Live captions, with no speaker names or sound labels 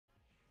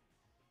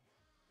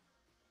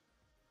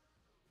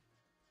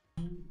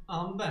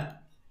I'm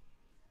back.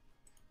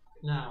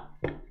 Now,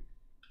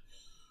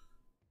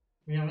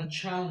 we have a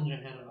challenge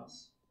ahead of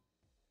us.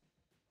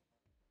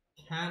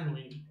 Can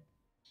we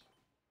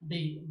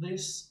beat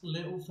this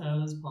little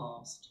fella's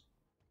past?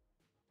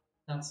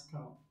 That's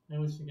cool. I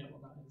always forget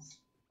what that is.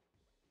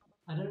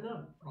 I don't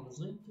know,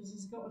 honestly, because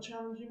he's got a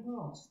challenging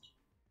past.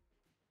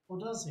 Or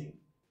does he?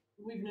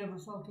 We've never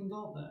fucking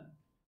got there.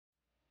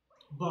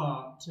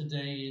 But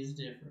today is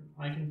different.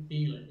 I can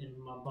feel it in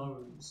my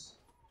bones.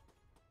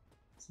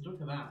 So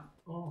look at that.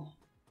 Oh.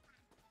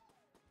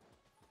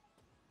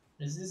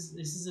 This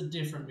is a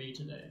different me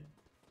today.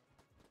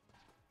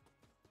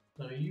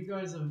 So you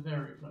guys are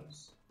very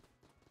close.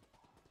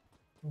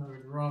 I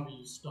would rather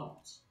you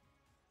stopped.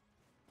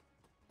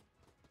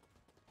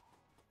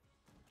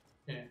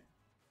 Okay.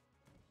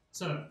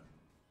 So,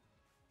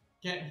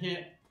 get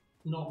hit,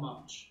 not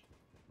much.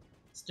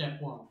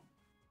 Step 1.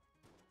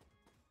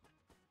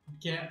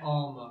 Get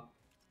armor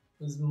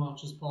as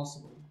much as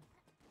possible.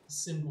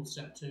 Simple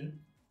step 2.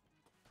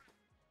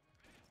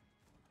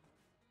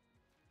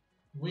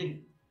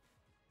 Win.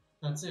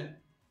 That's it.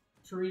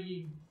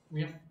 We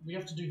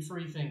have to do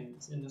 3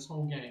 things in this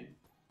whole game.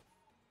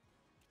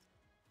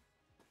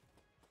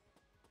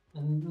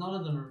 And none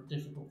of them are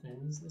difficult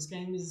things. This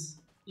game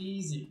is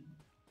easy.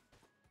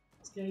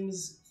 This game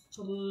is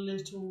for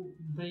little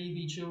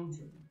baby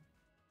children.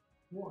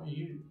 What are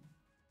you?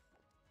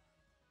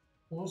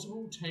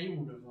 Portable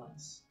table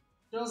device.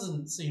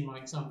 Doesn't seem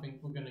like something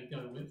we're going to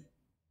go with,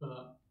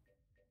 but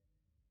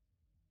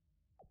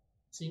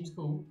seems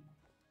cool.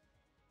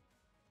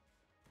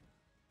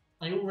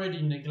 I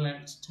already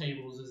neglect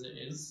tables as it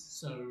is,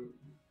 so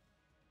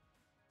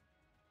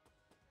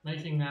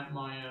making that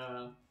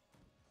my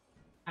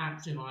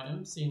active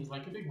item seems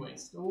like a big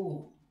waste.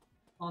 Oh,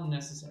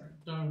 unnecessary.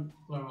 Don't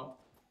blow up.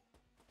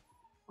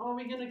 Are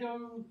we gonna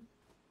go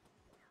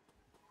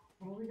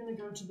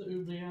to the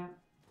oubliette?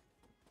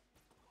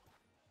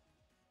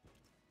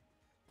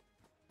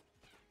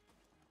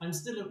 I'm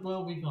still at,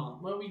 well, we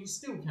can't. Well, we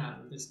still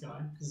can with this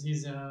guy, because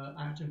his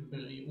active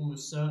ability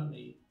almost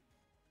certainly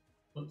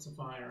puts a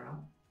fire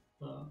out,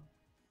 but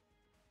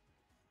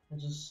I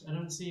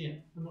don't see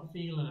it. I'm not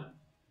feeling it.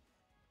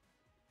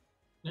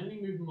 Let me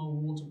move my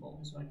water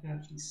bottle so I can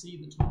actually see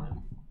the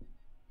time.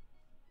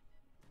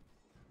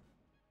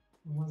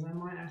 Otherwise I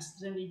might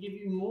accidentally give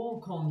you more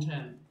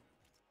content.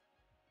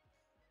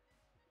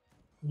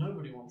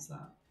 Nobody wants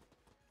that.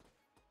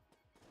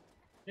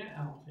 Get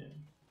out of here.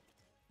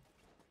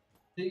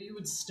 That you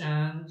would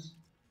stand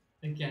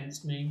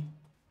against me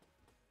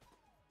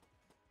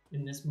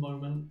in this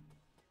moment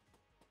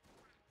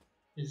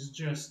is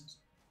just...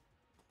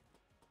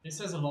 It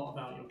says a lot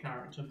about your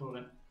character,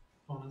 Bullet,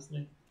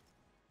 honestly.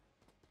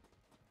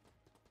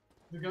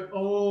 We go,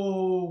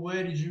 oh,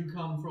 where did you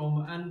come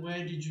from and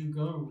where did you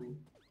go?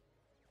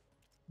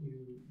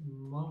 You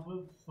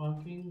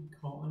motherfucking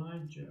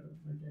Cotton-Eye Joe.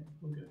 Okay,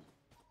 we're good.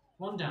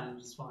 1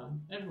 damage is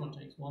fine. Everyone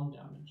takes 1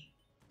 damage.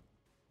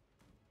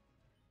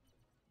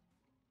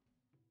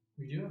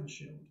 We do have a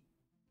shield.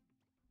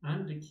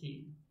 And a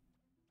key.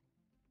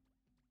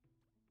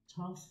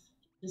 Tough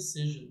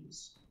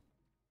decisions.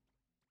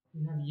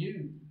 We have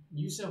you.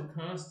 You sell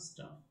cursed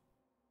stuff.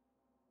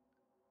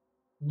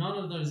 None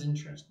of those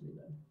interest me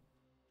though.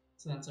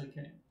 So that's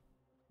okay.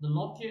 The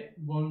locket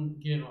won't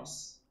give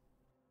us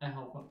a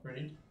health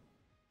upgrade.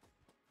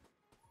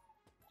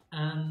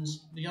 And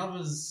the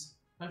others,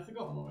 I've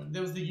forgotten already.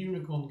 There was the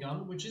unicorn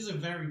gun, which is a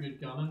very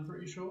good gun, I'm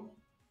pretty sure.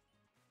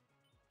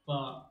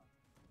 But,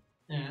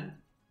 yeah.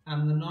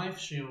 And the knife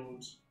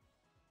shield.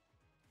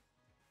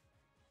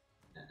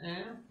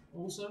 Yeah,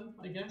 also,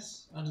 I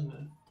guess. I don't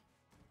know.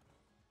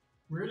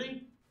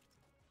 Really?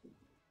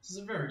 This is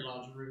a very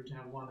large room to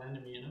have 1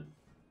 enemy in it.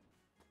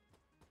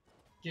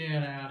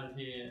 Get out of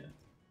here.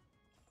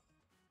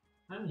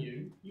 And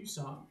you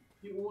suck.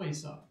 You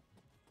always suck.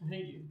 I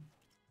hate you.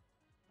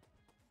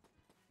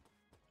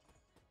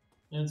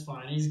 It's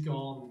fine, he's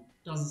gone.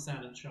 Doesn't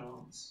stand a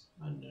chance.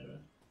 I knew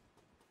it.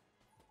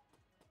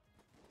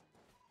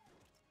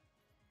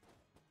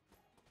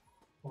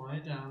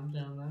 Quiet down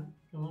there.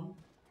 Come on.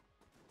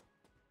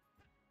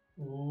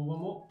 Oh, 1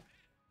 more.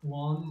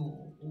 1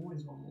 more.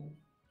 Always 1 more.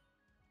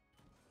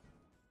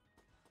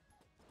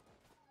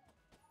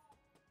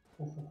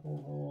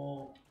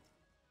 Oh.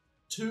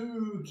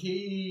 2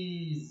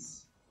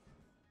 keys.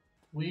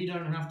 We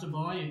don't have to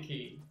buy a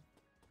key,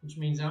 which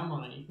means our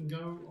money can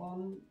go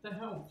on the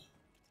health.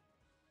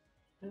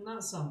 And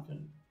that's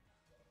something.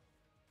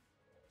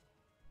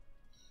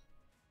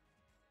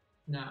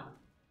 Now.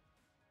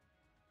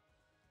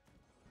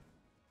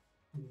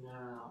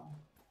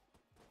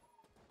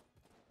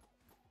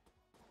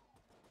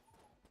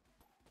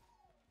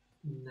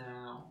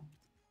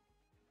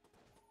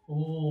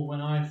 Oh,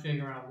 when I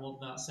figure out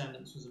what that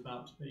sentence was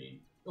about to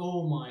be.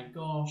 Oh my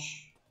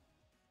gosh.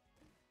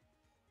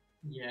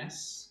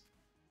 Yes.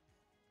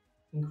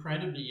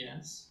 Incredibly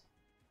yes.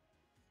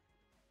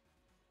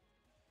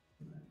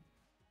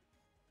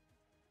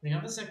 We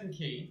have a second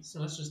key,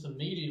 so let's just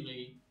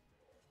immediately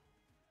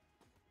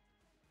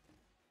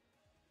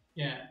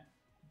get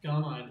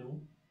gun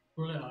idle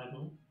bullet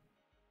idle.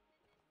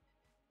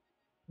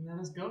 And then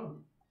let's go.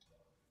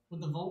 With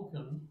the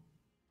Vulcan.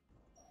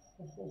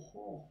 Ho, ho,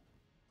 ho.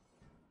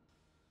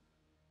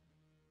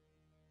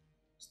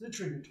 It's the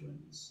Trigger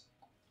Twins.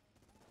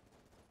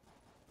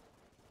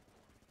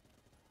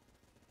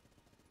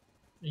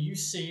 Are you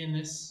seeing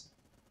this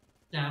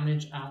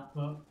damage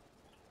output?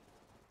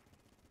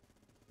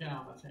 Get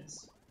out of my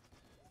face.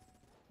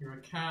 You're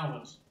a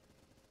coward.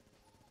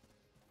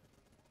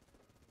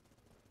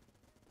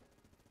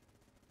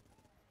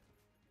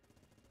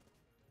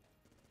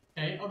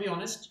 Okay, I'll be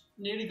honest.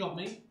 Nearly got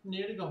me.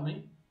 Nearly got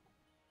me.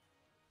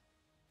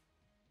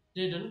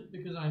 Didn't,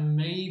 because I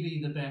may be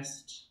the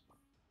best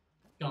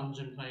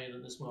Gungeon player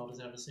that this world has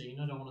ever seen.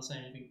 I don't want to say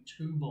anything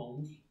too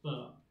bold,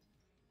 but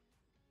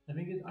I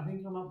think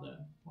I'm up there,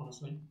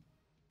 honestly.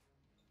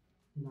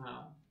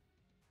 Now,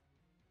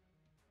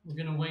 we're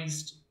gonna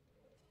waste.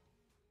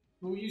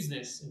 We'll use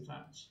this, in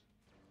fact.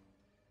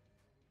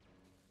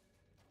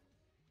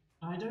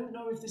 I don't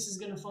know if this is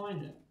gonna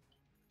find it.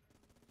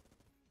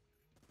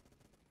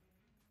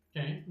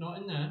 Okay, not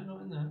in there,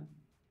 not in there.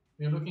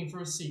 We are looking for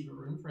a secret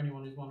room, for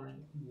anyone who's wondering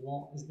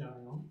what is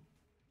going on.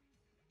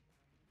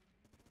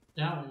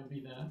 Doubt it would be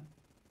there.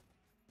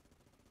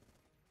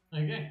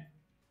 Okay.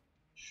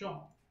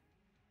 Shop.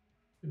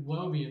 Could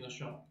well be in the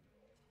shop.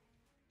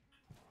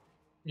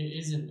 It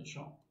is in the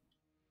shop.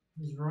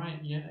 He's right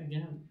yet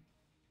again.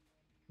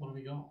 What have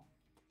we got?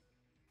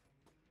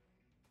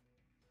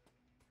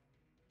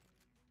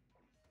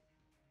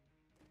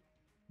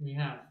 We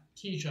have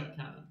t-shirt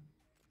cannon.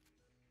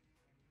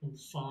 And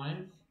 5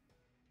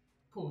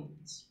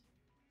 coins.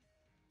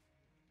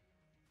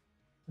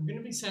 I'm going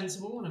to be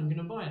sensible and I'm going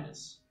to buy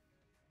this.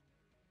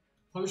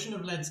 Potion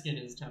of lead skin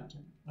is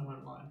tempting, I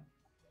won't lie.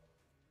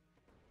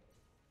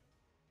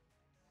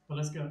 But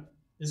let's go.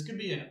 This could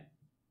be it.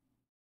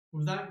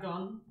 With that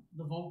gun,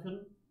 the Vulcan,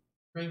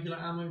 regular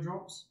ammo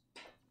drops,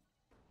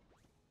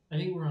 I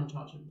think we're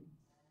untouchable.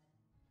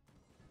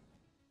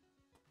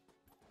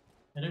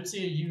 I don't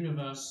see a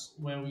universe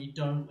where we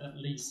don't at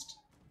least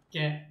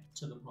get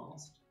to the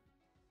past.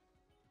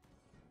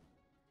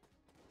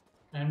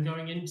 I am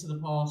going into the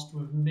past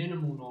with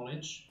minimal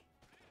knowledge.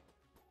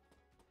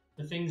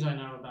 The things I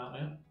know about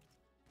it.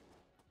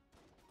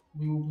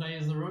 We will play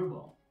as the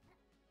robot.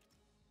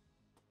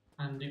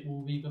 And it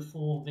will be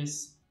before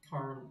this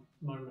current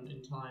moment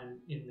in time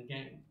in the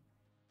game.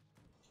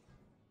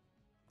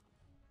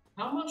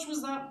 How much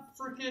was that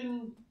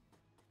frickin'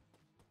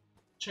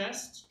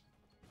 chest?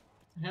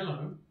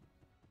 Hello.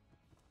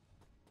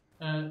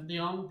 The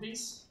armor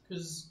piece?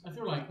 Because I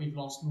feel like we've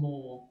lost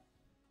more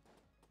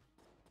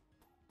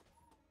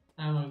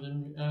ammo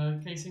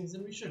than casings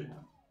than we should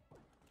have.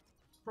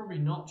 It's probably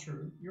not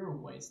true. You're a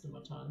waste of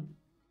my time.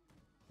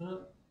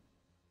 But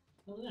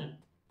I don't know.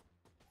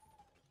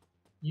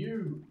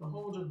 You,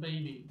 beholder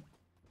baby.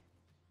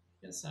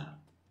 Get sad.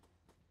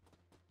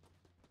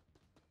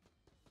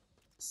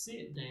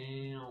 Sit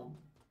down.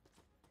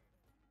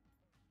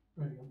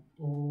 There we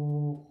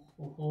go.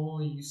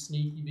 Oh, you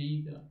sneaky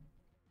beaker.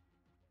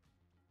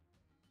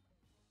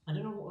 I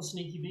don't know what a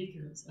sneaky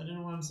beaker is. I don't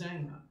know why I'm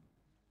saying that.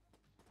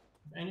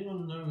 If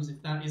anyone knows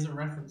if that is a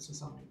reference to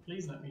something,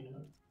 please let me know.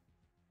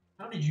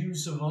 How did you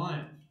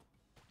survive?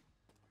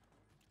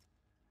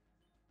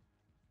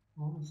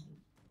 Honestly.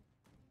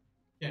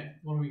 Okay,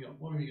 what do we got?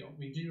 What do we got?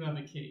 We do have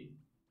a key.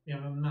 We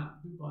have a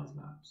map. Who buys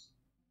maps?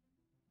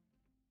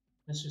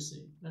 Let's just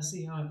see. Let's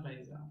see how it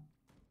plays out.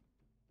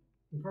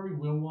 We probably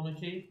will want a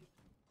key.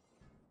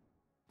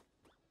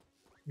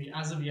 We,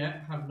 as of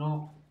yet, have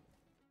not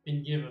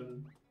been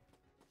given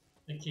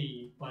a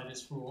key by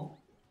this floor.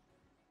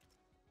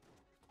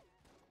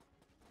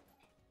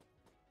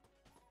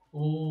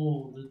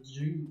 Oh, the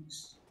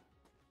Jukes.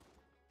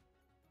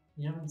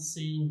 We haven't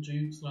seen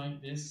Jukes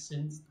like this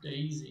since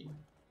Daisy.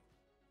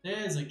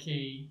 There's a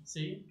key.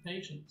 See?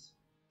 Patience.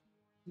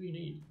 What do you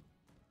need?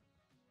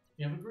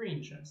 We have a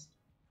green chest.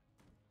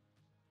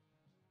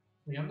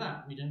 We have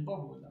that. We didn't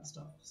bother with that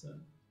stuff, so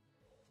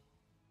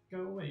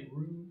go away,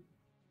 room.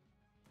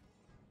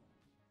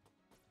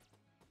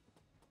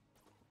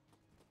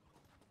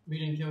 We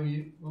didn't kill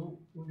you. Oh,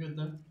 we're good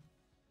then.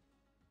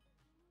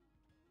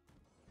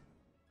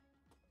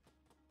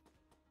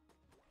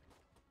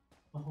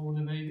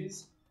 Beholder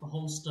babies.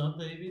 Beholster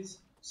babies.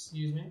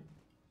 Excuse me.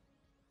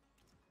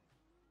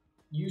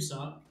 You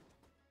suck.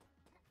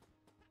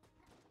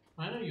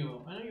 I know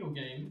your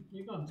game.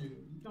 You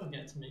can't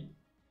get to me.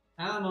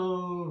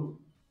 Ammo!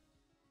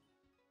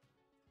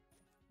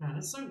 Man,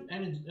 it's so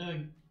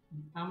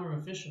ammo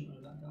efficient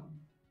with that gun.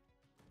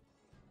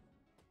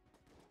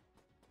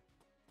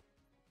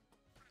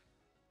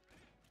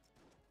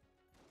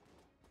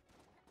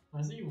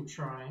 I see you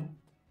trying.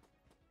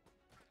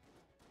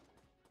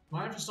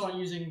 Might have to start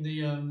using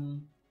the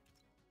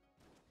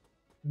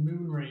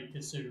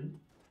Moonraker soon.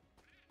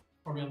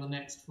 Probably on the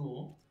next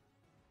floor.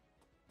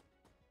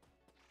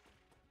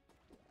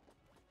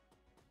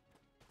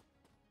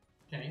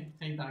 Okay,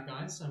 hate that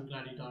guy, so I'm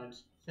glad he died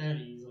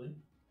fairly easily.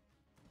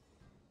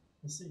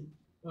 Let's see.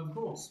 Of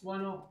course, why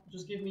not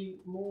just give me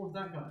more of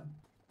that guy?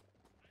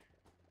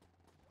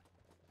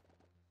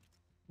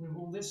 with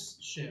all this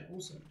shit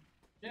also.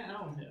 Get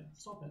out of here.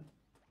 Stop it.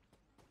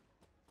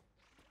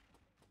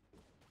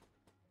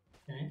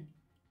 Okay.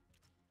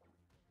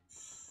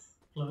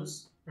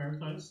 Close. Very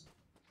close.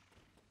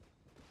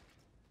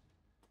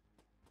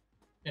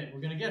 Okay,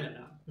 we're gonna get it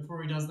now.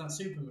 Before he does that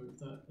super move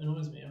that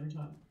annoys me every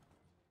time.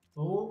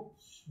 Oh,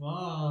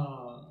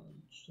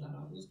 fudge.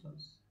 That was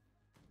close.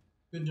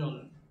 Good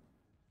dodging.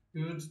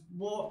 Good.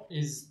 What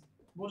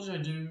did I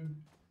do?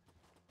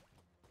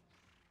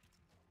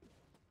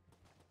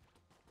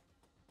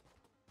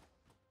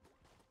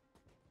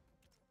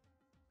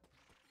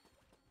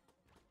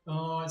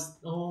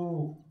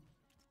 Oh,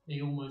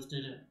 he almost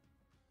did it.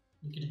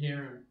 You could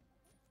hear him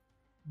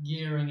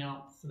gearing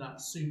up for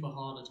that super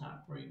hard attack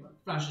where he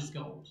like flashes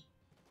gold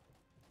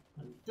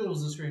and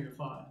fills the screen with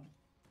fire.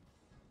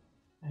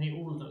 I hate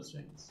all of those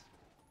things.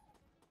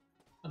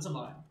 That's a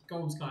lie.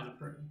 Gold's kind of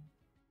pretty.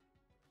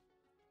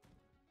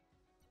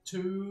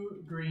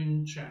 2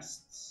 green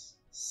chests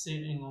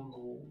sitting on the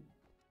wall.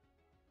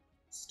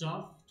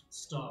 Stuffed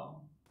star.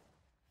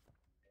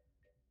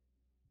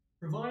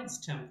 Provides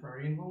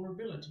temporary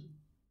invulnerability.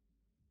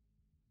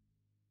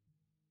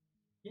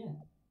 Yeah,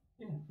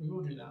 we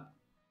will do that.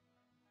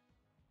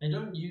 They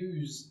don't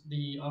use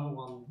the other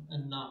one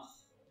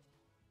enough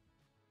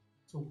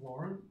to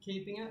warrant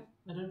keeping it,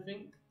 I don't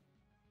think.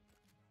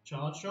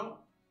 Charge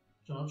shot.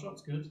 Charge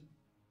shot's good.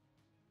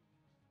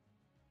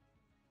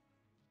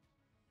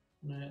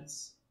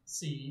 Let's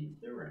see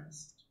the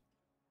rest.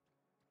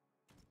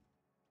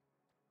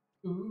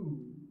 Ooh.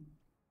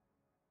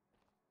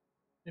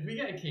 If we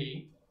get a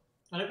key,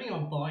 I don't think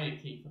I'll buy a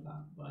key for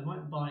that, but I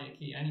might buy a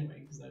key anyway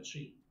because they're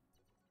cheap.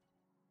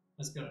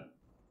 Let's go.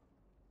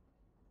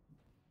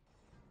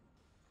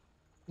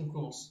 Of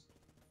course.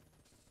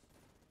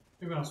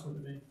 Who else would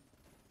it be?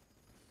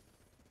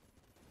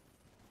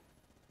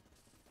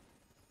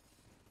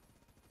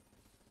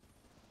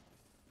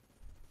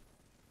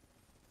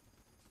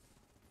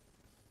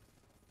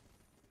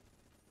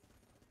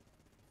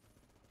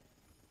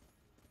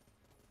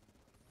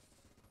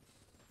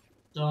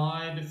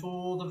 Die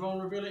before the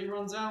vulnerability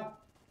runs out.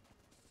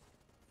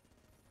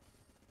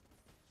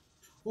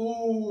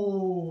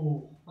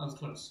 Ooh, that was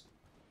close.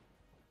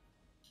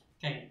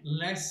 Okay,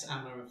 less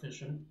ammo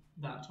efficient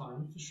that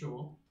time for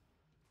sure.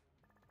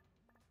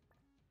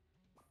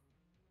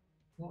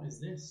 What is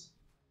this?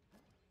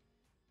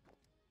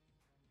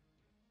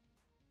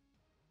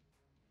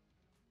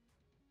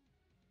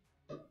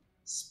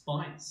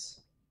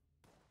 Spice.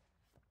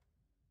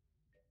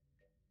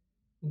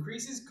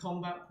 Increases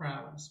combat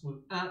prowess with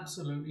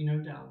absolutely no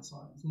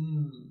downsides.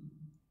 I'm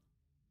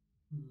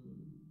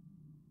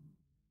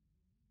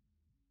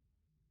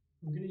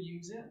gonna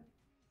use it.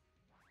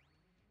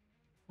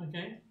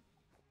 Okay.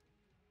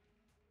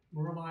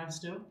 We're alive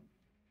still.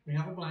 We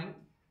have a blank.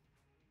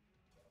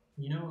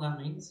 You know what that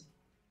means.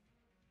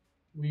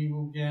 We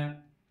will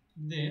get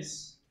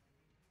this.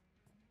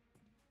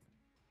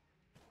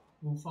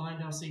 We'll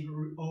find our secret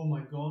route. Oh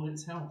my god,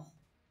 it's health.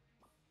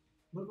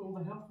 Look at all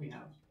the health we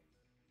have.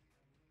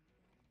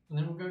 And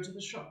then we'll go to the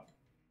shop.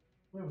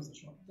 Where was the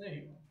shop? There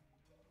you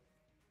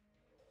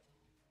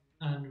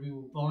are. And we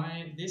will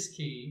buy this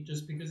key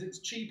just because it's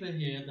cheaper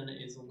here than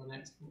it is on the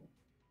next floor.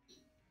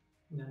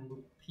 And then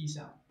we'll peace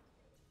out.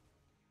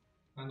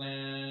 And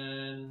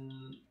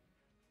then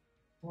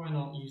why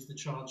not use the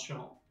charge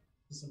shot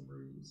for some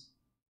rooms?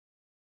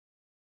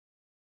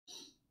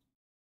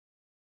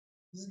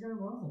 This is going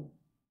well then.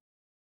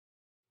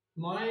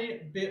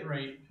 My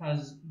bitrate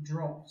has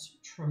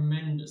dropped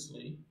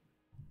tremendously.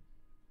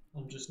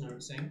 I'm just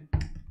noticing.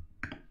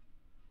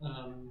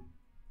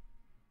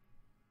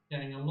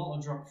 Getting a lot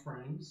of drop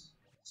frames,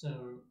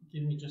 so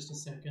give me just a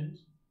second.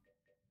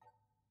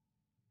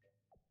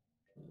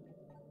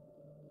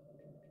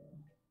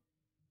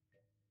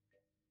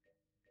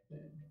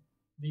 Okay.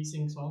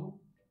 V-Sync's on.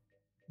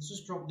 Let's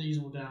just drop these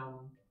all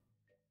down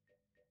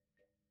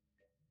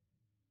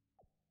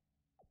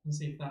and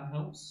see if that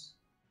helps.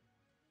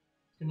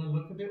 It's going to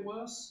look a bit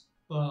worse,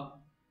 but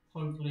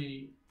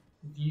hopefully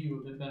view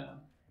a bit better.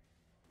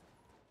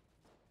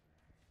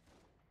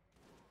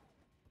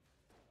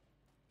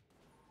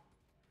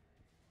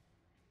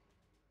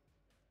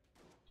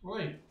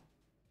 Right.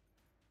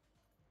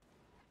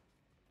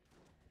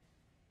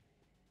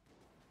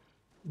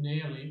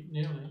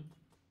 Nearly.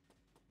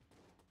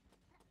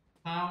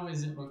 How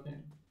is it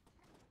looking?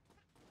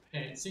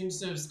 Okay, it seems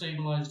to have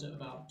stabilized at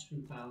about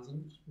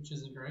 2000, which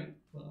isn't great,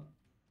 but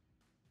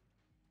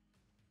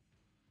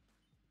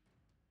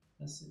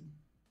let's see.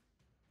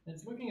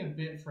 It's looking a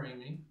bit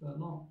framey, but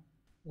not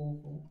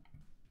awful.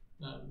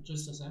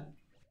 Just a sec.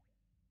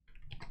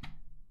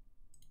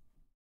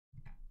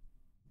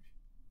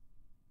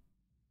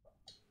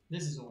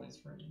 This is always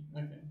framing.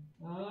 Okay.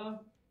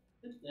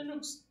 It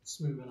looks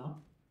smooth enough.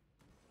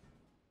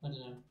 I don't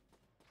know.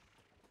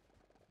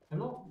 I'm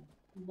not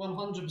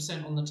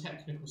 100% on the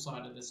technical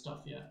side of this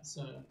stuff yet,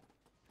 so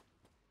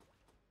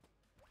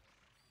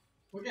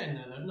we're getting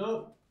there though.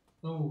 No.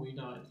 Oh, we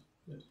died.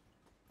 Good.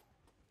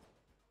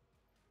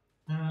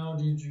 How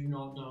did you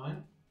not die?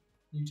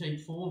 You take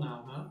 4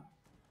 now, huh?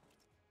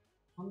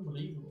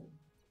 Unbelievable.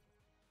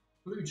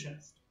 Blue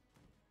chest.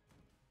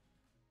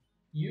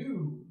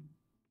 You.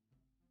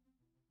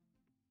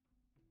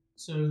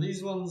 So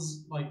these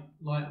ones like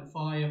light on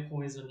fire,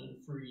 poison, and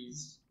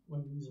freeze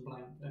when you use a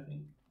blank, I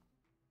think.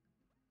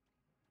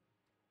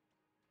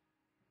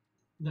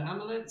 The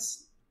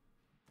amulets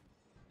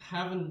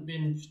haven't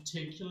been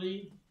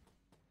particularly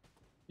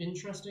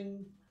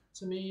interesting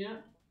to me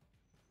yet.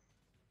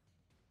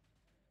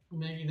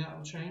 Maybe that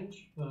will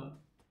change, but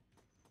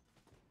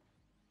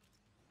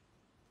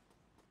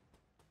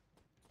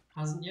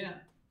hasn't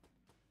yet.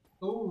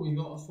 Oh, we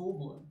got a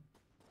 4-boy.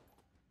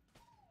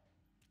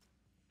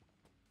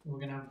 We're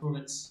gonna have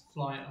bullets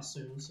fly at us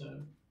soon, so.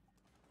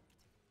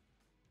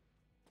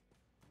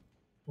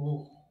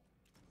 Oh.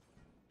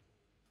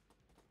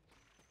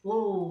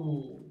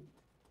 Whoa!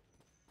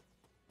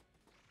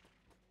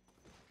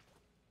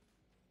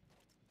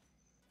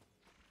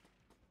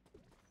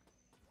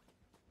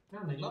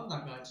 Man, they love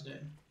that guy today.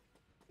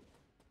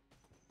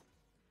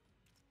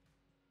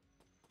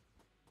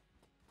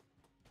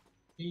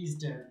 He's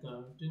dead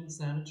though, didn't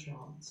stand a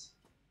chance.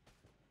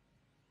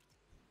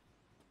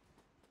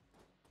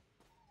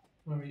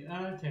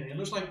 Okay, it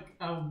looks like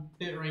our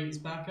bitrate is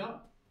back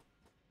up.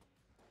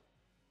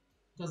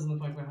 Doesn't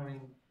look like we're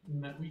having...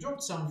 We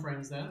dropped some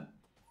frames there.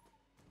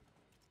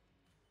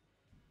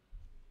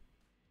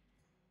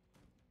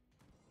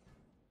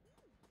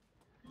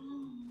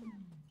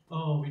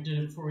 Oh, we did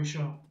it before he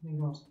shot. Thank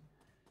God.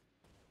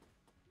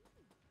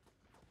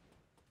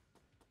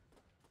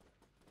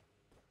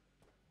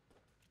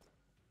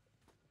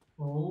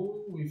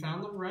 Oh, we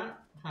found the rat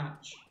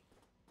hatch.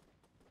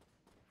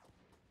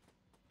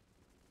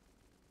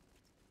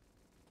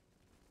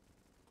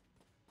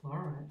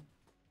 Alright.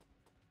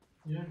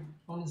 Yeah,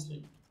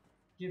 honestly,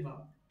 give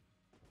up.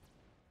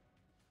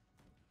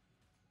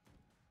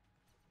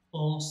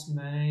 Boss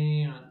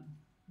man.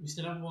 We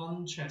still have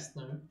one chest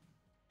though.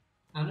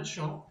 And a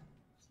shop.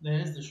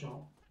 There's the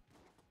shop.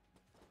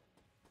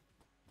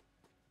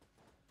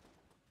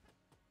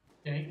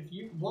 Okay,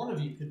 if one of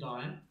you could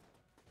die.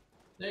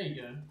 There you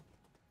go.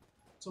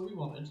 That's all we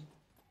wanted.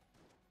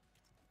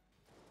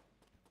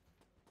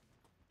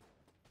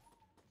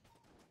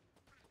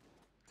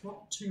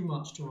 Not too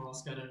much to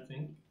ask, I don't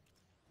think.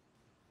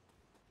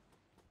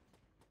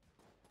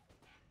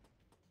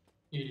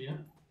 Idiot.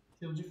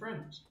 Killed your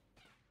friend.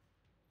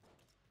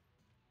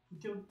 You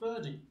killed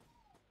Birdie.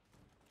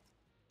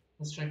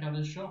 Let's check out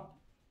this shop.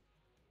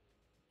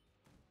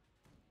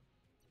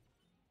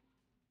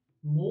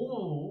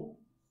 More?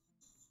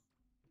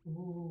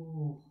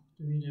 Oh,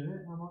 do we do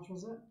it? How much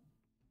was it?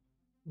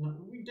 No,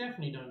 we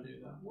definitely don't do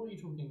that. What are you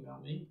talking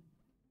about, me?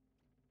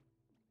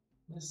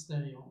 Let's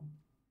stay on.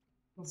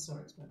 That's so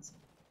expensive.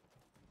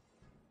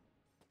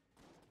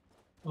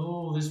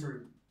 Oh, this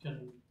room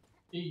can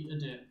eat a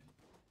dick,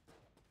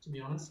 to be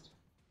honest.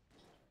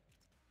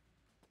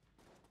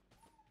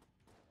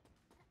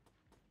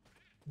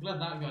 I'm glad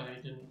that guy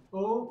didn't...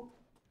 Oh!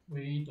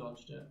 We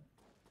dodged it.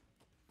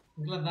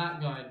 I'm glad that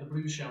guy, the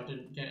blue shell,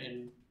 didn't get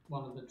in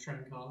one of the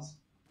train cars.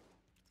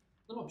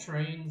 They're not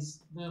trains,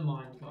 they're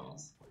mine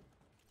cars.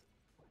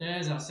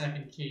 There's our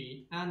second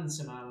key, and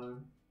some ammo.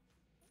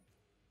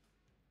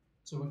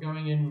 So we're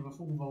going in with a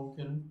full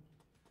Vulcan.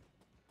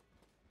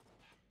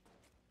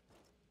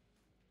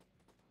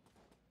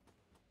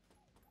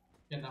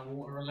 Get that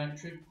water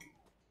electric.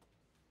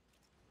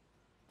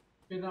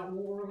 Get that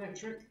water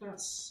electric,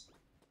 that's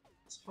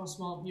how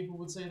smart people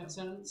would say that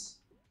sentence.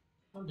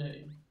 How dare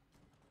you.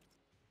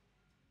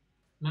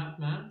 Map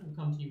man, will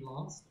come to you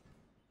last.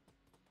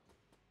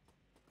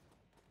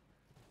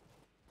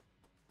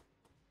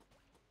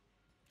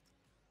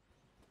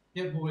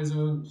 Get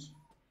poisoned.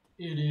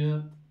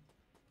 Idiot.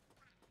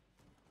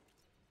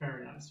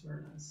 Very nice,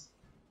 very nice.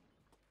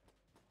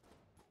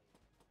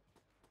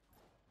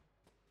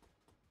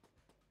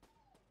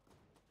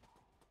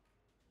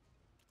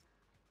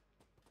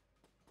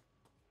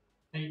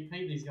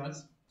 Hate these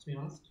guys, to be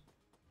honest.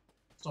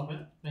 Stop it,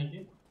 thank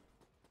you.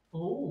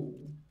 Oh,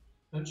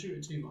 don't shoot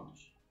it too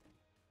much.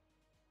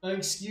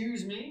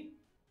 Excuse me?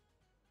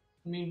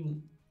 I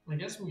mean, I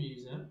guess we'll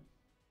use it.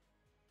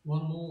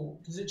 One more.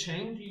 Does it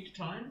change each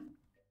time?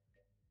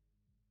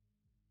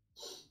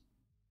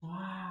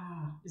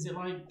 Ah, is it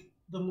like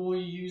the more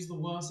you use, the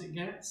worse it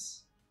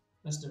gets?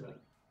 Let's do it.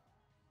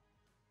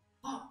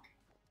 Fuck!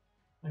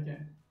 Okay.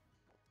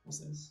 What's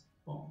this?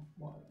 Bomb.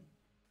 Whatever.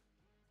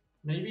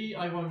 Maybe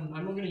I won't.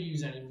 I'm not going to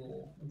use any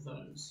more of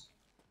those.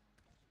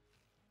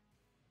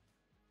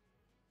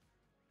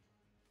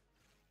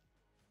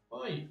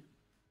 Oi!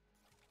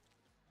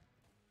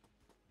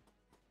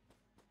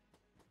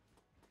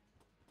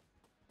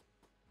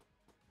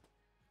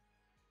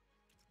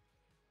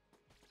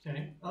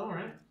 Okay,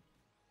 alright.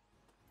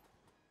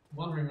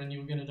 Wondering when you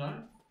were going to die.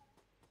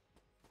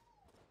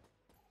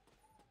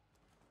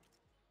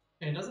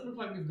 Okay, it doesn't look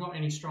like we've got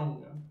any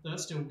stronger. They're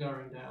still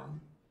going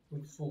down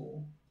with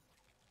 4.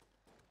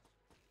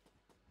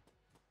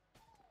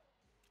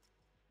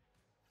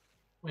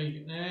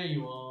 Wait, there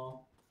you are.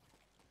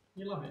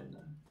 You love it in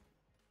there.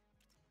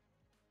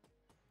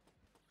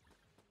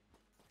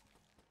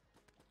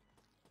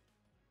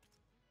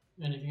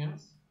 Anything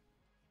else?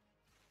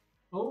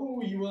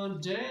 Oh, you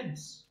weren't dead!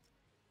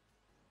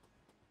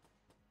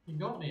 You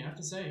got me, I have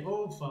to say.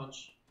 Oh,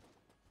 fudge.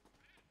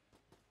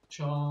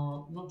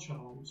 Not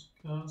charmed.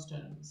 Cursed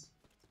enemies.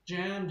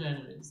 Jammed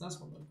enemies, that's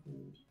what they're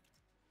called.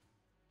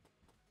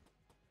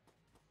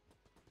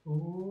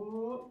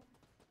 Oh.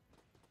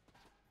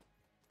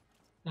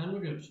 And we're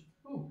good.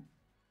 Oh.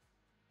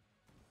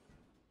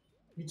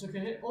 He took a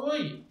hit.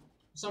 Oi!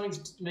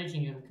 Something's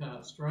making him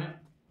cursed, right?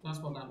 That's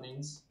what that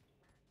means.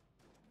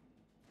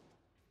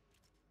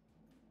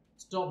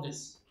 Stop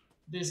this.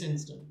 This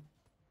instant.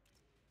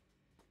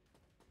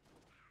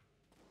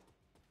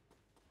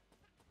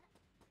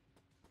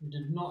 You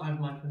did not have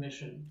my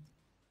permission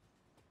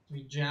to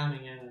be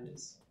jamming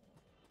enemies.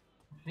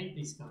 I hate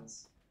these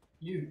guys.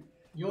 You're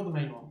the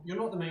main one. You're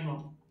not the main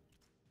one.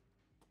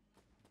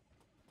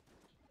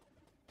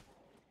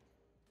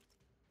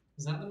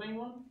 Is that the main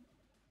one?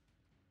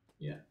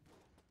 Yeah.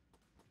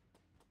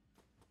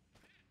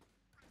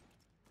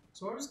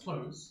 So I was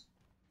close.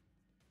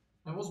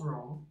 I was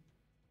wrong.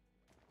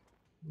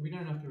 We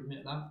don't have to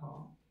admit that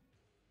part.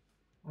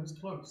 I was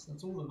close.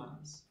 That's all that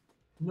matters.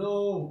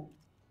 No!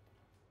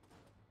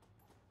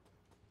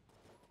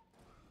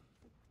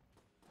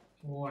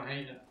 Oh, I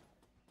hate it.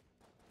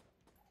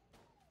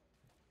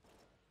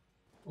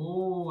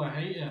 Oh, I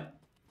hate it.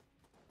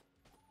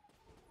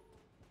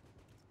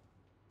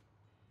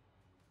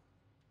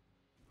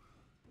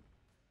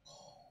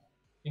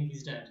 I think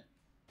he's dead.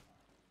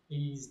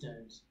 He's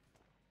dead.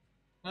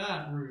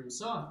 That room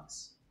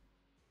sucks.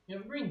 You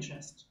have a green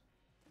chest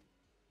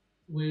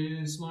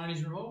with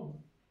Smiley's revolver.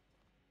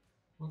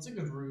 What's a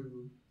good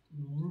room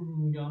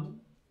gun?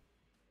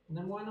 And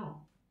then why not?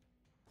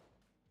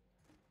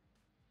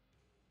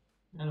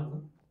 I don't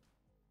know.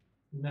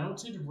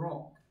 Melted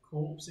rock,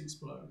 corpse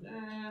explode.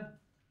 That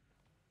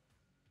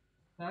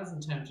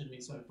hasn't tempted me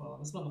so far.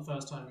 That's not the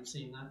first time we've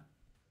seen that.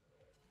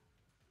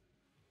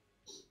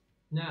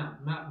 Now,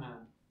 map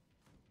man.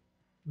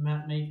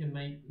 Map maker,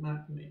 map.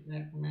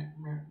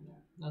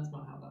 That's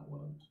not how that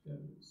word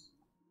goes.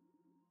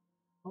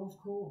 Oh, of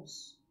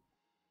course.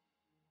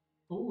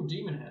 Oh,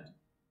 demon head.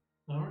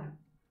 Alright.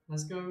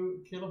 Let's go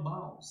kill a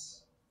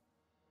boss.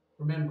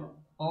 Remember,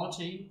 RT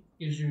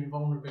gives you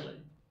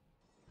invulnerability.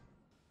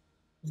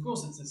 Of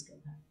course it's this guy.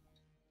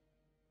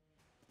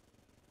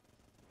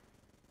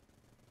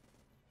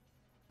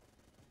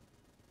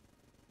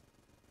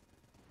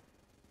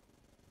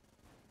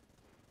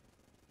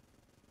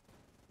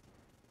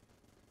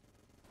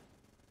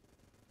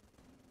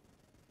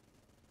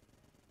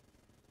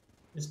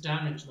 It's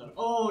damage though.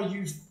 Oh,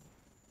 you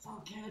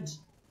fuckhead!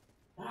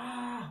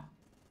 Ah!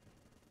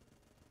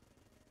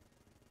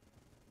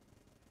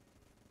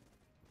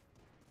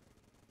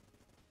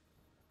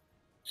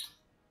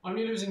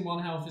 Only losing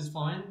 1 health is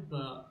fine,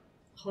 but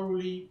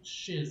holy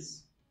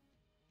shiz.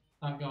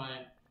 That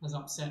guy has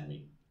upset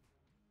me.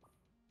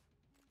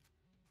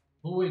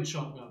 Void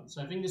shotgun.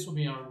 So I think this will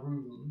be our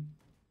room.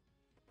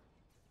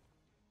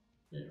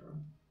 There.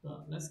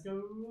 But let's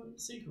go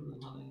secret room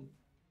hunting.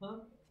 Huh?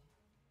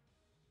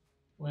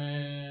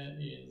 Where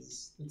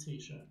is the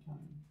t-shirt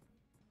cannon?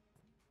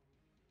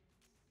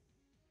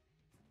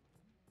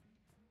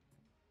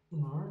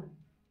 Alright.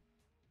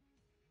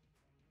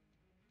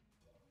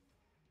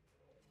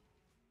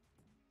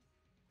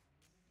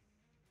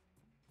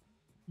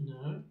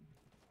 No.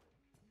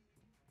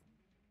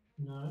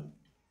 No.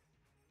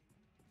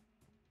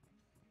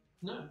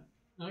 No.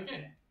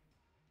 Okay.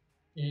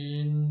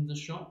 In the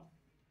shop.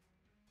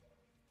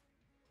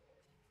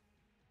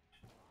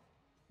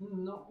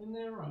 Not in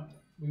there either.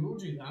 We will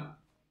do that.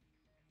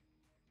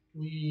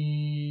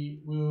 We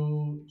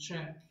will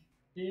check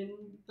in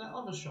that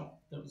other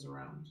shop that was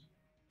around.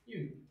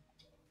 You.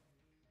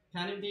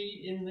 Can it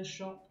be in this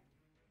shop?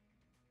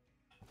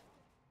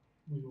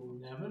 We will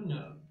never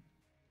know.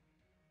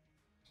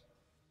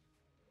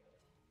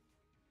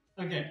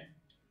 Okay.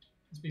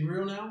 Let's be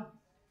real now.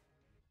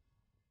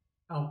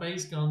 Our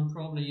base gun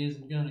probably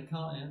isn't going to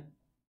cut it.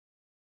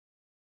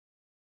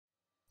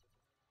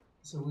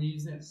 So we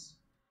use this.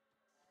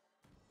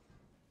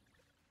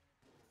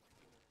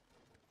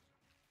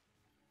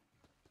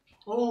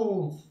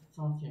 Oh,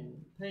 fucking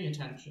pay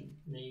attention,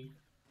 me.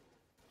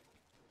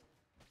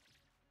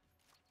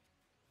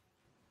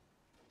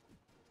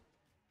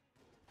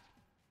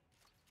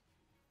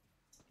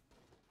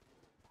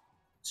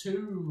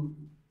 Two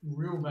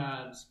real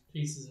bad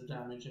pieces of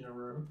damage in a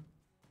row.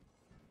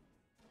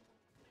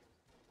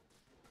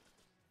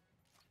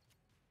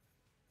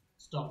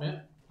 Stop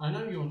it. I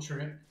know your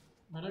trick.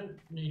 I don't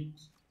need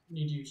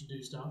you to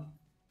do stuff.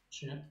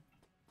 Shit. I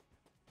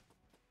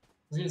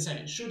was gonna say,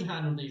 it should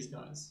handle these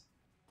guys.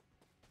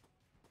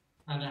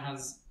 And it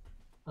has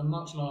a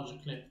much larger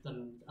clip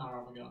than our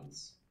other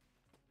guns.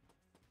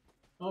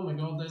 Oh my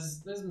god,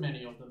 there's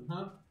many of them,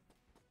 huh?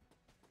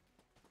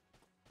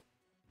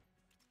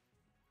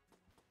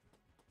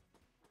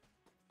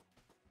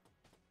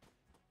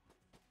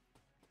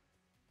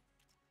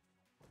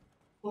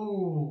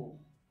 Oh.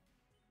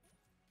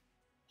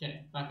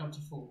 Okay, back up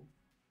to full.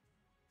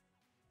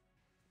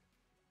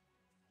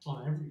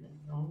 On everything.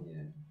 Oh yeah.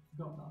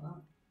 Forgot about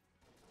that.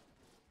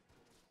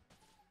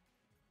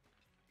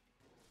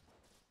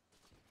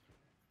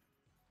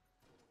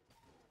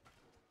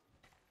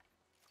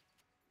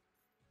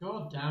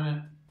 God damn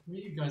it. Will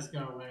you guys go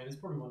away? There's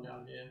probably one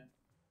down here.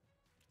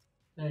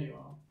 There you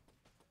are.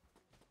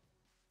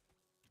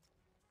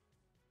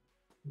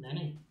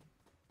 Many.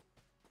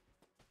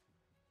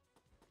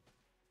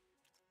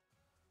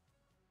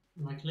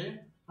 Am I clear?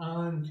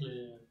 I'm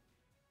clear.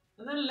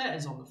 And there are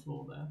letters on the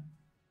floor there.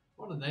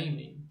 What do they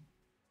mean?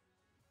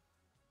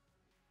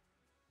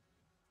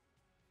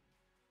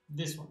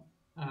 This one.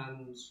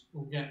 And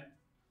we'll get...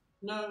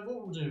 No,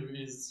 what we'll do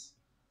is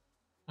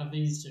have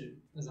these two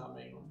as our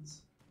main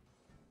ones.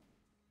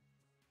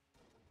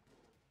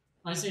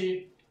 I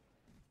see.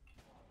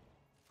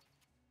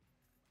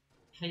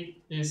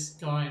 Hate this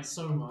guy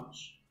so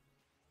much.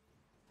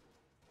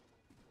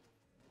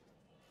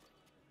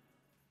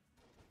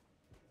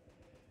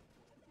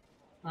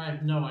 I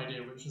have no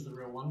idea which is the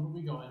real one, but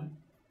we got him.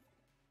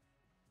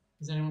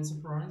 Is anyone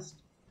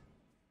surprised?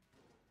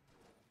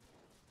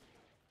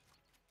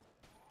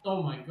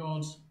 Oh my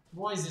god.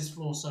 Why is this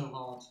floor so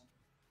hard?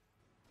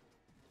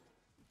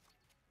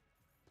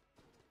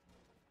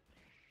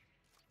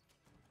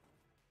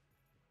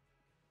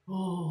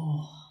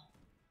 Oh.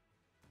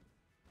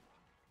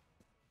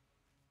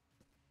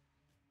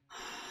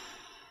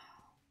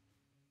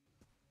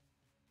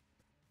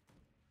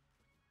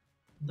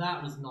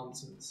 That was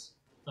nonsense,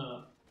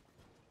 but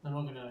I'm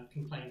not going to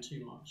complain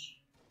too much.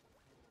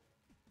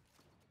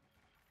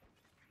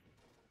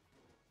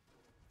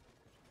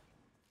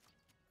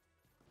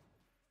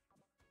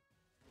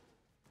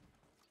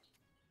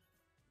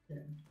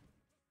 Okay.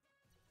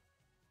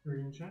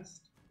 Green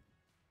chest.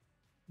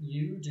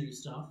 You do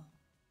stuff.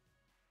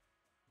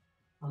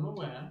 I'm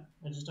aware,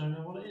 I just don't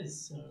know what it is,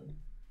 so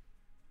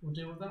we'll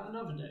deal with that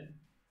another day.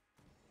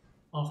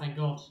 Oh, thank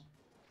God.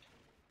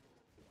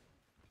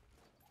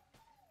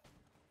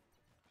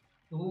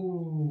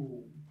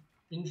 Ooh,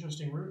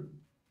 interesting room.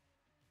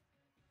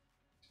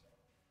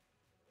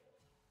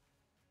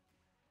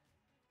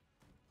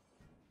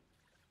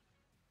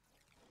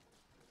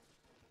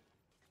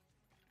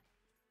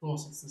 Of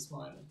course, it's the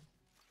spider.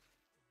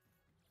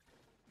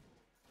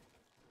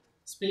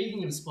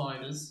 Speaking of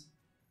spiders,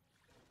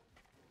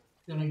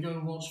 gonna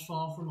go watch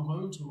Far From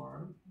Home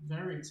tomorrow.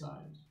 Very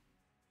excited.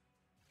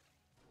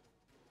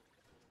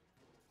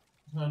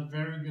 I've heard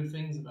very good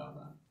things about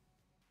that.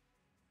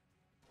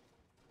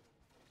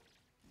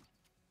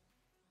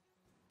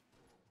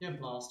 Get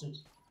blasted.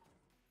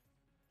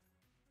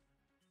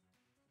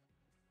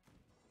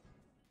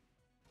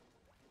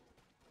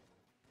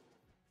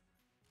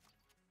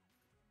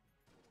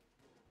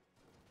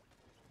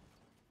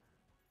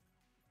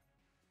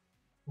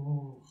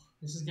 Oh,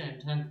 this is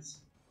getting tense.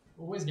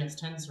 Always gets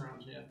tense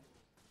around here.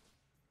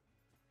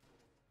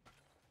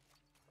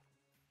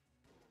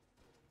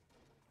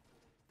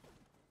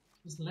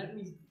 Just let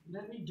me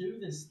do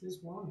this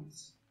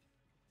once.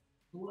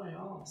 That's all I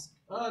ask.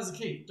 Oh, there's the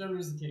key. Don't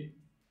lose the key.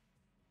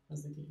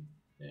 That's the key.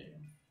 There you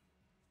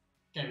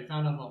go. Okay, we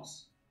found our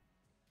boss.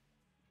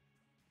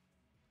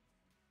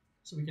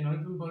 So we can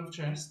open both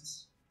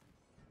chests.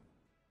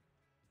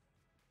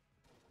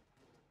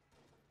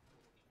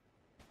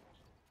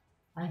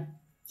 I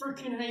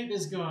freaking hate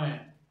this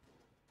guy.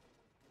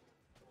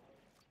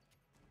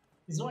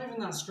 He's not even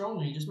that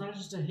strong. He just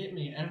manages to hit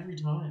me every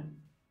time.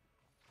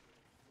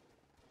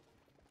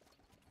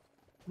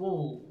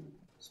 Whoa.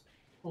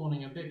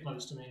 Spawning a bit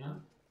close to me, huh?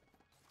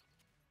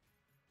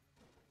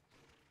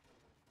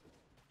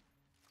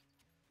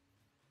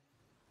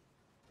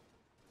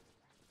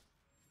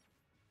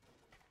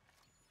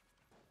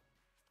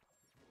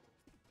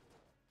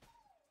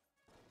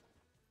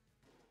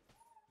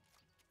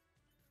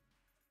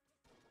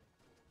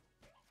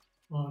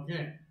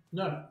 Okay.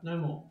 No, no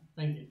more.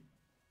 Thank you.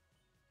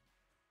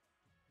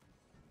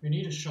 We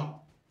need a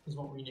shop, is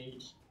what we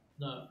need.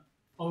 That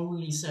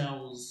only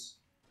sells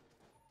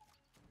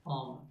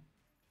armor.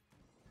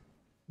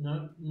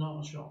 No,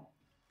 not a shop.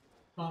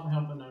 Can't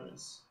help but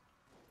notice.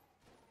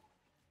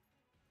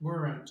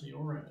 We're empty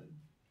already.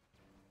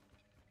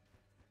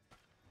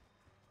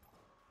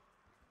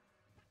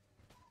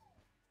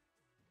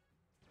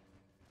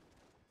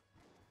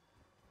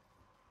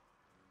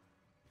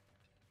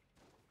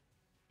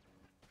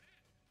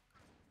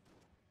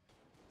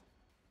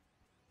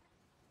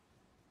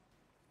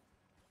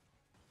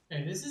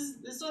 Okay,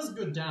 this does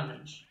good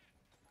damage.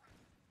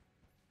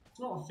 It's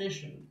not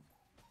efficient.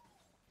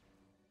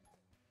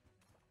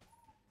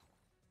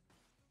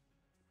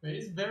 But it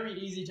is very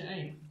easy to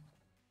aim.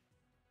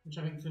 Which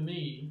I think for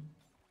me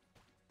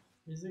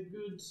is a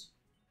good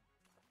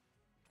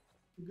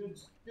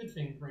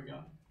thing for a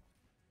gun.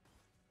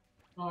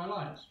 Oh, I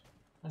lied.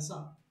 I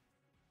suck.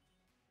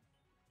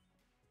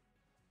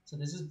 So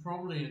this is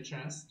probably a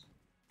chest.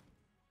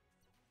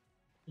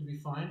 Did we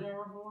find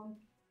our other one?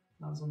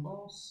 That's a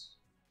boss.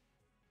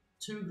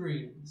 2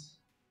 greens.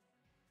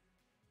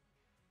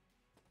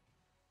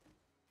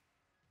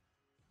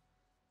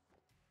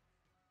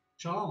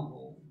 Charm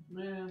ball.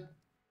 Yeah.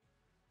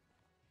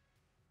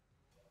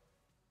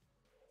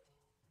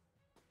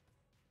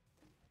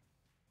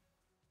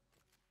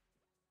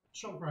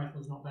 Shock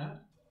rifle's not bad.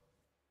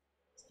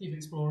 Let's keep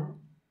exploring.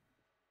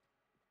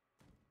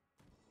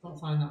 Gotta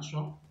find that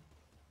shop.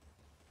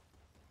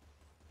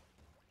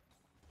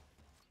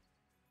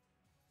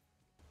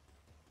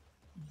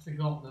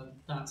 Forgot that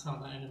that's how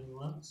that enemy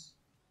works.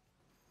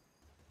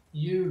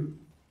 You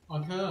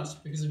are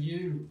cursed because of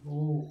you.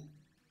 Oh.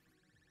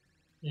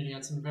 Nearly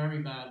had some very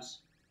bad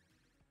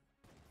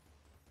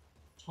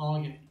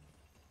target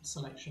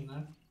selection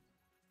there.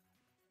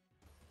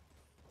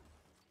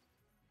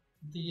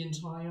 The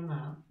entire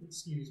map,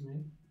 excuse me.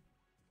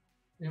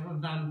 We have a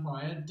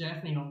vampire,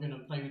 definitely not going to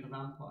play with a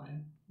vampire.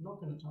 I'm not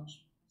going to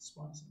touch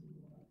spice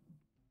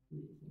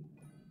anymore.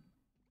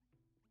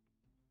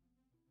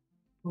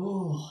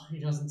 Oh, he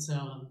doesn't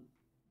sell them.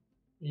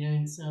 He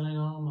ain't selling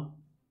armor.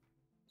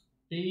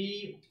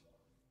 Be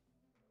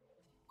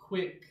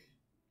quick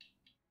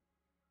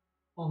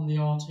on the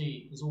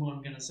RT is all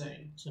I'm going to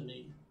say to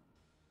me.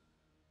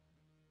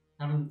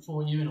 Haven't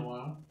fought you in a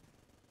while.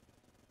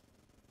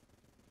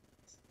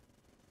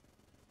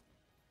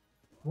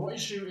 What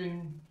is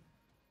shooting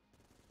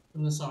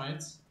from the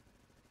sides?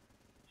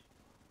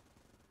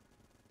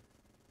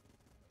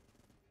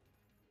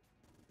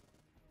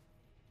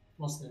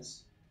 What's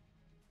this?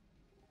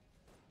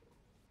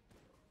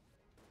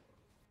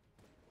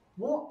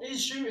 What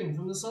is shooting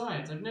from the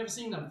sides? I've never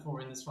seen that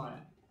before in this fight.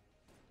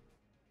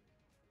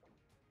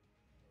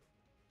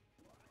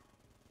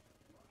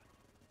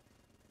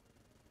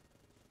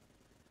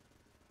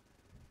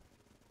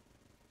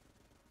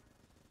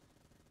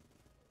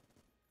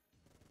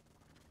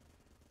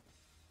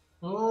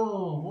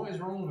 Oh, what is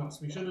wrong with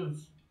us? We should have...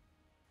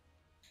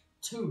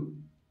 Two.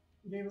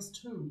 You gave us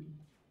two.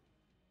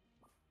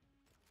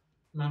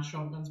 Mass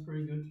shotgun's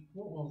pretty good.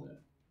 What was it?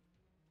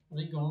 Are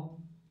they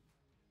gone?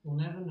 We'll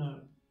never know.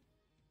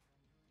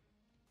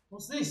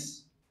 What's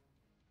this?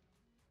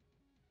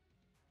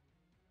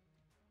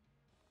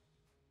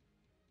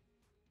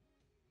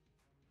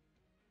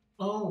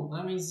 Oh,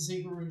 that means the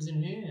secret room's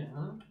in here,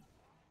 huh?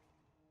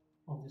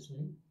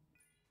 Obviously.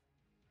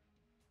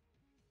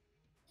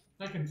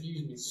 That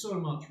confused me so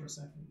much for a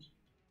second.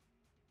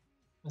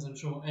 As I'm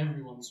sure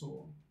everyone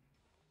saw.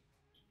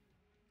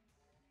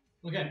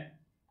 Okay.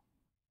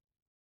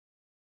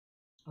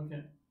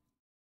 Okay.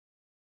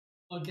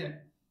 Okay.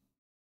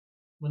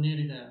 We're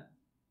nearly there.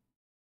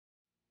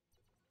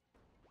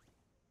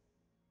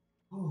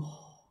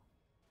 Oh.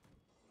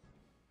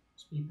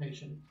 Just be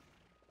patient.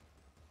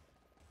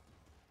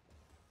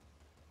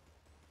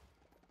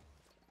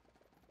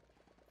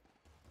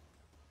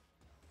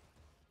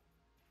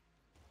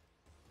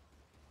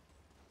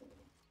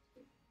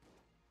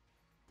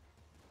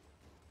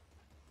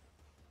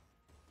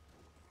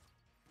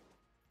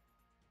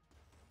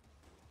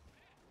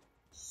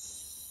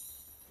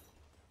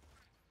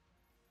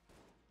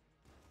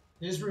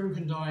 This room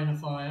can die in a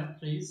fire,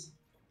 please.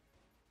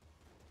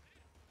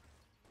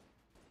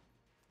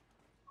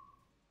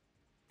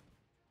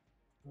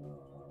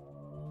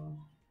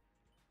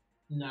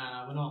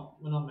 Nah,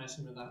 we're not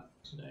messing with that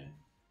today.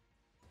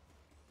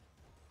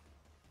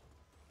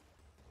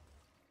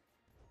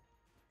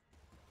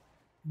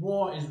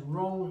 What is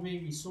wrong with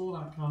me? We saw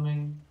that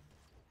coming.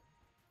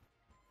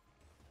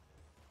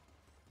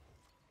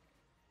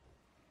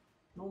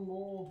 No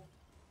more.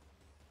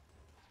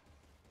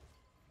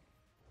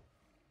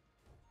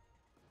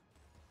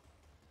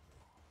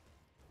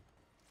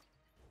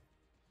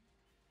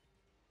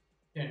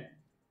 Okay.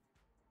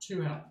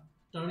 2 health.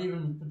 Don't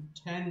even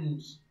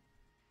pretend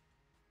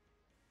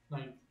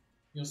like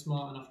you're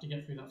smart enough to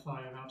get through that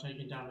fire without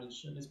taking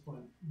damage at this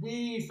point.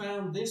 We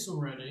found this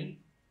already.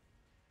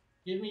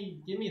 Give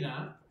me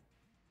that.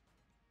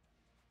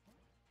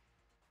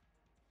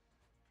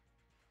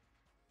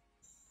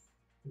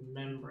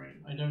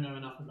 Membrane. I don't know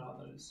enough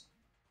about those.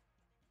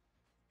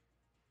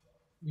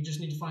 We just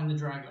need to find the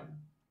dragon.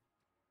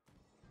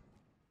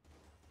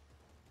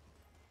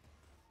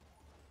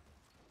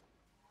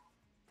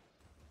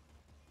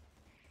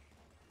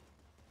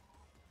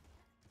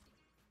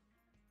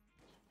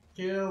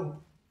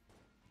 Kill.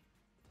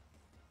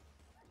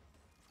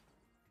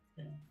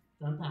 Okay,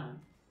 don't panic.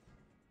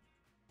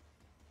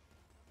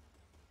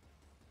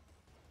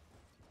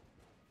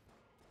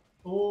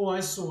 Oh,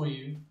 I saw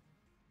you.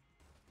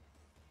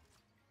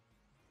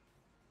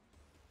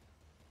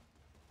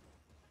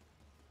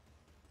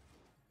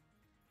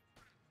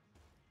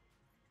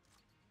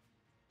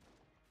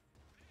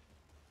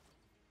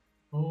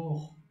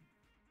 Oh.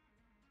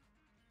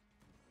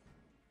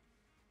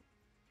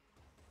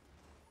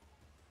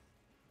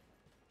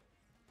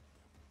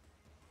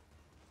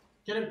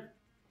 Get him.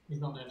 He's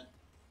not dead.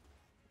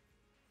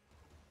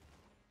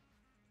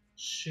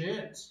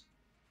 Shit.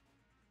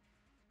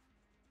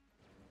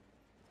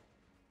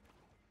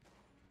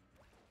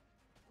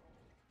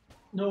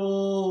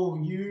 No,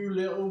 you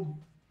little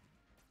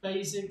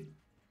basic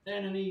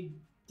enemy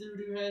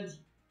doo-doo head. Of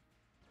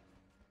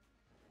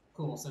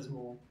course, there's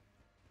more.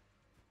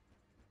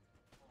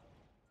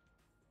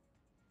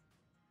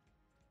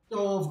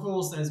 Oh, of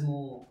course there's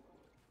more.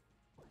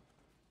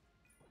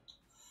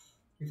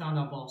 We found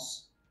our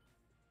boss.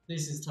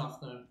 This is tough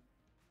though.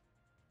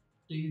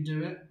 Do you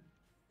do it?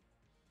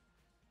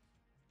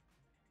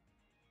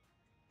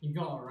 You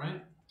got it,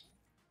 right?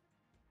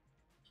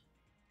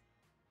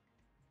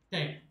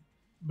 Okay.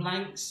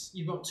 Blanks.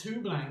 You've got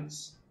 2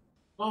 blanks.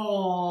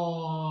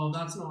 Oh,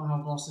 that's not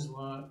how bosses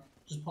work.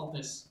 Just pop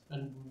this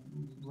and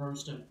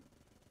roast him.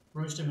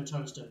 Roast him and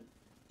toast him.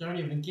 Don't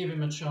even give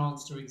him a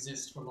chance to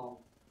exist for long.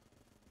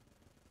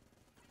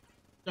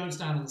 Don't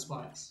stand on the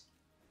spikes.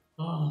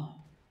 Oh.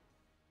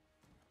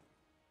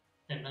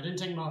 Okay, that didn't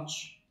take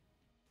much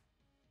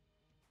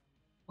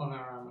of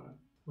our ammo.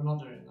 We're not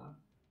doing that.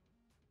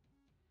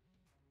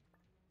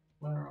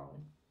 Where are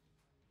we?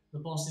 The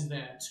boss is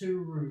there.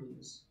 2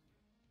 rooms.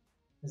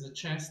 There's a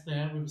chest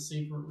there with a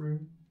secret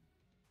room.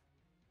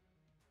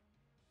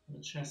 And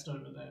a chest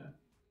over there.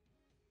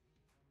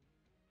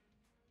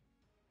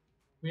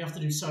 We have to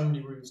do so many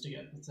rooms to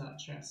get to that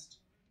chest.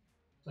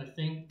 So I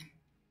think...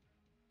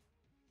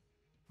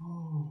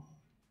 Oh,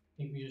 I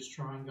think we just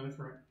try and go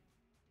for it.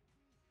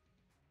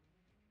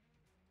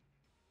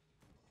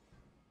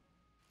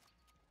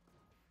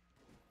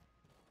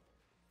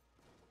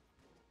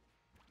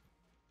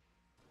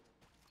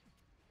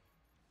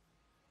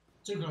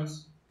 Too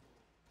close.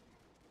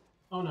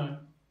 Oh no.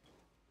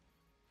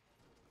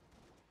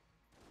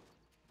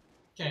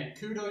 Okay,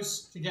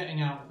 kudos for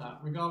getting out of that,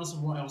 regardless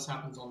of what else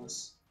happens on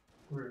this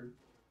room.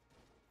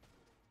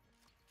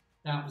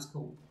 That was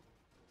cool.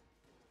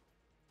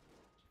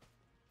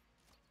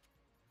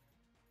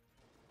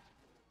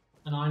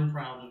 And I'm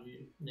proud of you,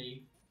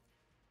 Lee.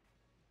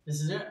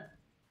 This is it.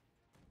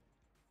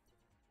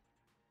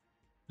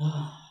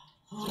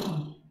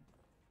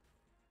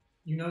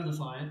 You know the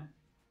fight.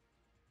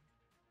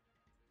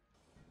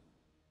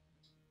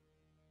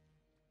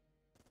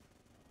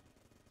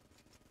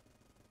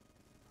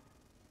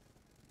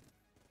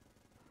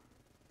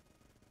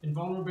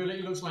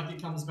 Invulnerability looks like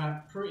it comes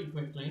back pretty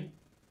quickly.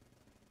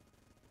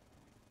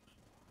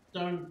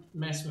 Don't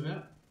mess with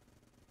it.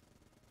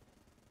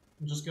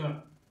 Just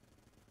go.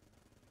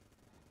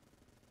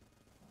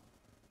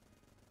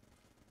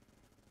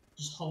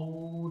 Just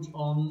hold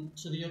on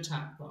to the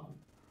attack button.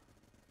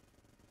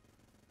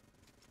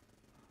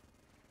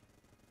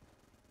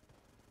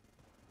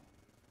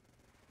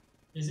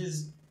 This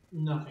is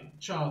nothing.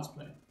 Child's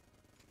play.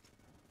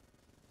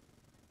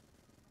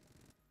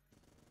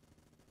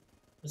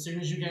 As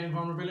soon as you get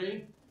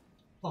invulnerability,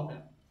 pop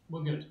it.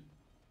 We're good.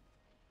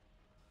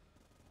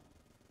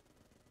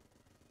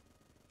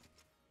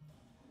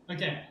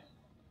 Okay.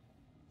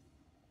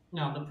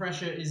 Now the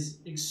pressure is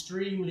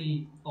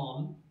extremely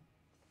on,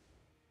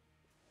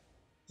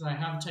 because I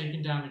have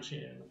taken damage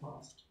here in the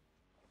past.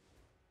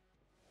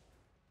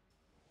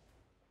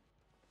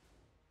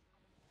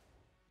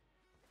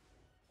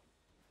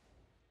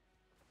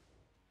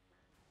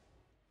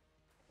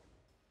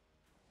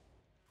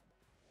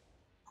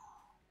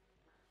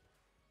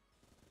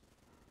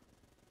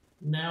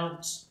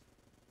 Melt.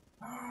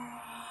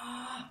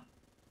 Ah.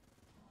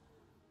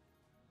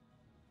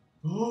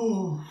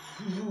 Oh.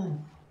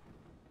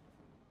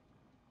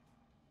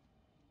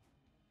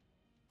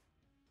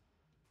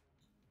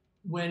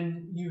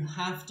 When you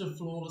have to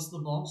flawless the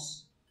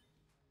boss,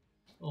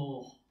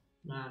 oh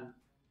man,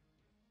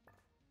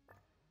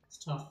 it's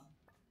tough.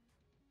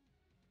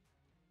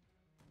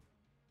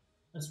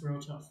 That's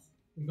real tough.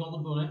 We got the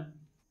bullet.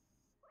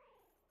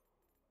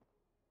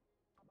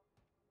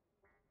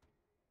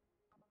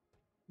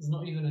 There's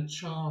not even a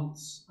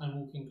chance I'm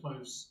walking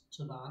close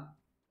to that.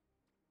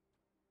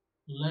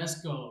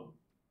 Let's go.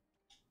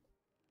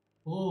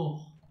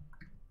 Oh.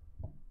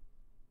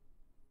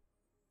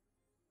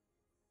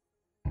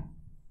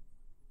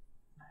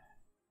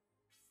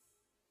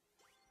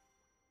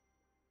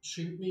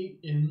 Shoot me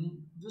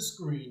in the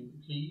screen,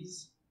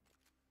 please.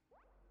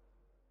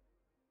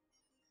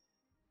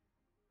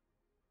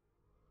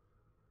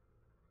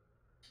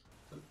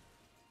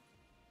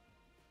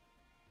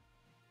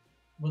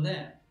 We're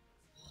there.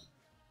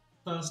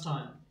 First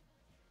time.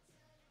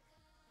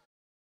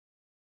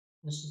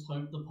 Let's just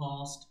hope the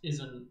past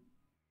isn't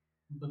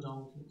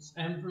badonkers.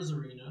 Emperor's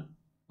Arena,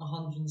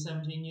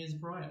 117 years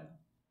prior.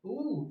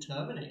 Ooh,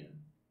 Terminator.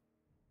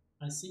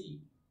 I see.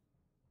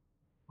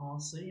 I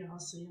see, I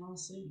see, I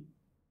see.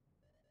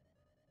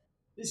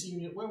 This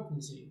unit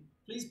welcomes you.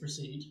 Please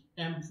proceed.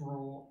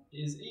 Emperor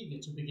is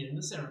eager to begin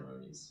the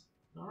ceremonies.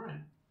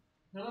 Alright.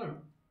 Hello.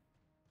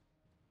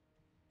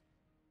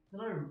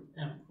 Hello,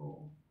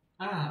 Emperor.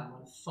 Ah,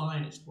 my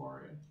finest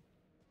warrior.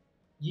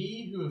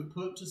 Ye who have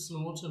put to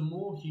slaughter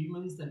more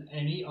humans than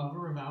any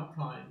other of our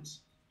kind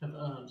have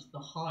earned the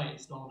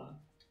highest honor.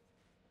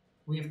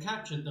 We have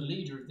captured the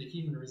leader of the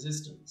human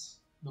resistance,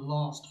 the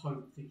last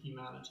hope for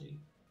humanity.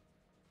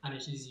 And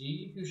it is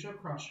ye who shall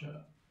crush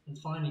her and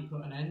finally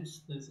put an end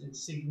to this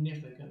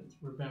insignificant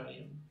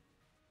rebellion.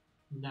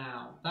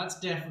 Now, that's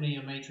definitely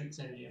a Matrix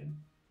alien.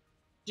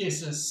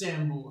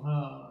 Disassemble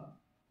her.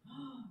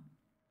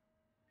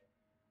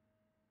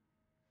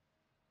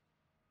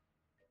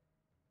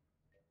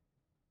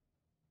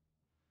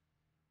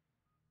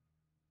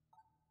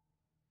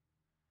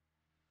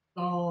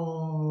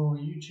 Oh,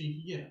 you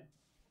cheeky git.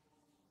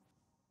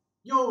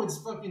 Yo, it's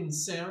fucking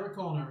Sarah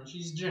Connor and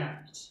she's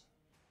jacked.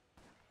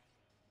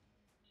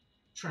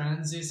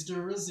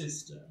 Transistor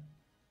resistor.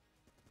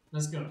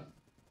 Let's go.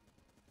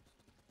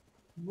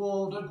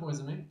 Whoa, don't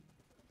poison me.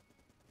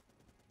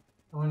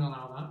 I won't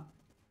allow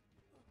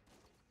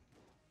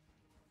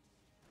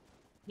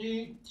that.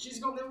 She's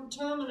got little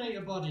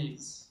Terminator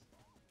buddies.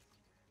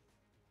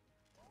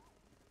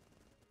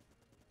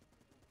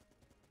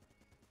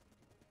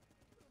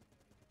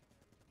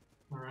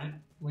 Alright,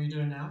 what are you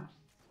doing now?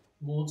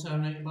 More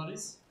Terminator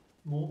buddies?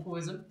 More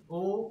poison?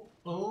 Oh,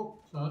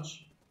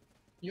 fudge.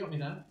 You got me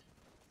there.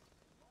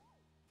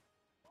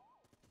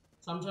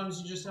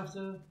 Sometimes you just have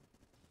to...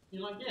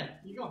 You're like, yeah,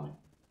 you got me.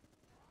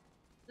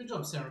 Good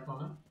job, Sarah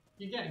Connor.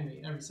 You're getting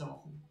me every so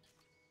often.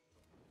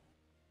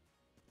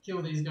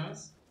 Kill these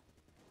guys.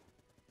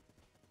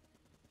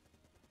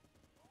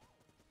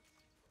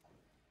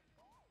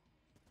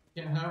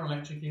 Get her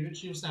electrocuted.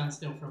 She'll stand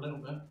still for a little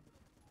bit.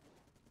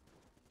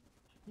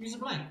 Use a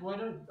blank. Why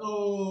don't...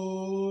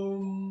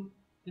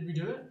 Did we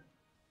do it?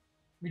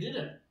 We did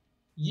it.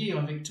 Ye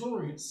are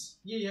victorious.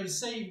 Ye have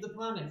saved the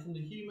planet from the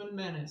human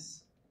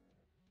menace.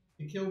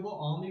 The Killbot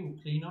army will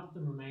clean up the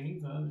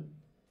remaining vermin.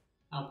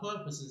 Our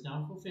purpose is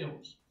now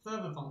fulfilled.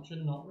 Further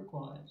function not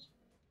required.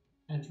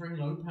 Entering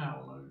low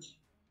power mode.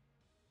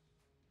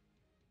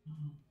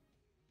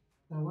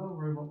 Farewell,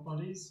 robot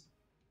buddies.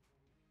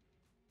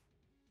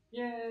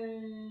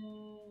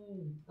 Yay!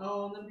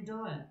 Oh, and then we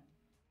die.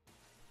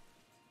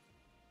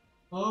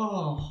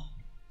 Oh.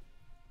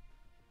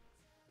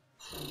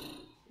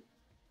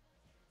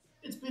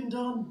 It's been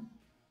done.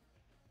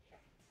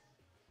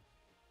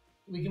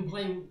 We can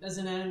play as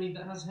an enemy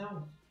that has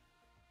health.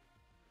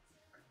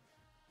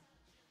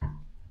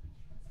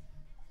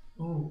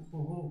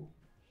 Oh.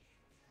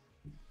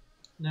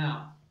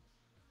 Now,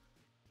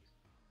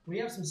 we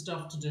have some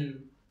stuff to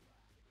do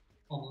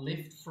on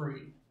lift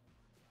 3.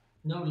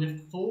 No,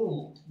 lift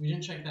 4. We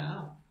didn't check that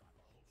out.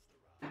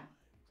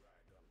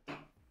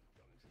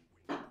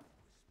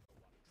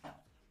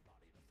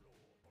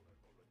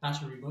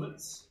 Battery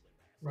bullets,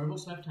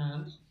 robot's left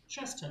hand,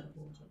 chest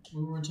teleporter.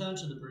 We will return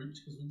to the brute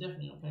because we're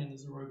definitely not playing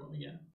as a robot again.